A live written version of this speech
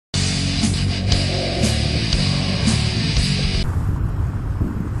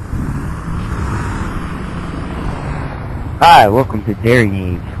Hi, welcome to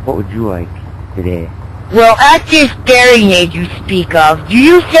Nades. What would you like today? Well, at this dairy Nade you speak of, do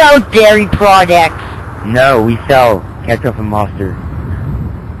you sell dairy products? No, we sell ketchup and mustard.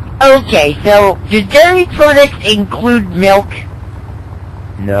 Okay, so do dairy products include milk?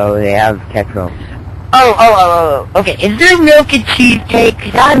 No, they have ketchup. Okay. Is there milk in cheesecake?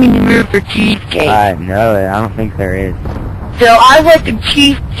 Because I'm in the mood for cheesecake. No, I don't think there is. So I like the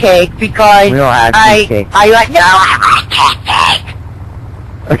cheesecake because We don't have cheesecake. I like cheesecake.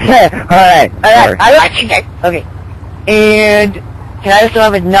 Okay, alright. I like cheesecake. Okay. And can I also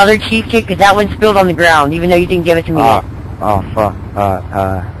have another cheesecake? Because that one spilled on the ground, even though you didn't give it to me yet. Oh, fuck.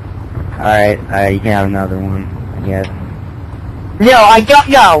 Alright, you can have another one, I guess. No, I don't.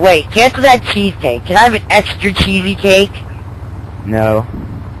 No, wait. Cancel that cheesecake. Can I have an extra cheesy cake? No.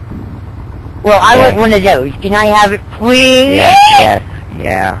 Well, I want one of those. Can I have it, please? Yes,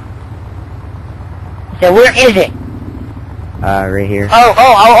 yeah. So where is it? Right here.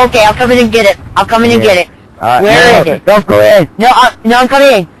 Oh, okay. I'll come in and get it. Where is it? Don't go in. No, I'm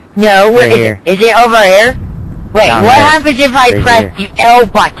coming in. No, where Right is here. it? Is it over here? Wait, Down what there. happens if I Right press here. the L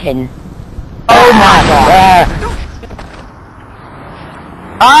button? Oh my god.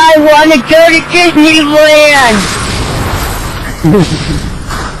 I want to go to Disneyland!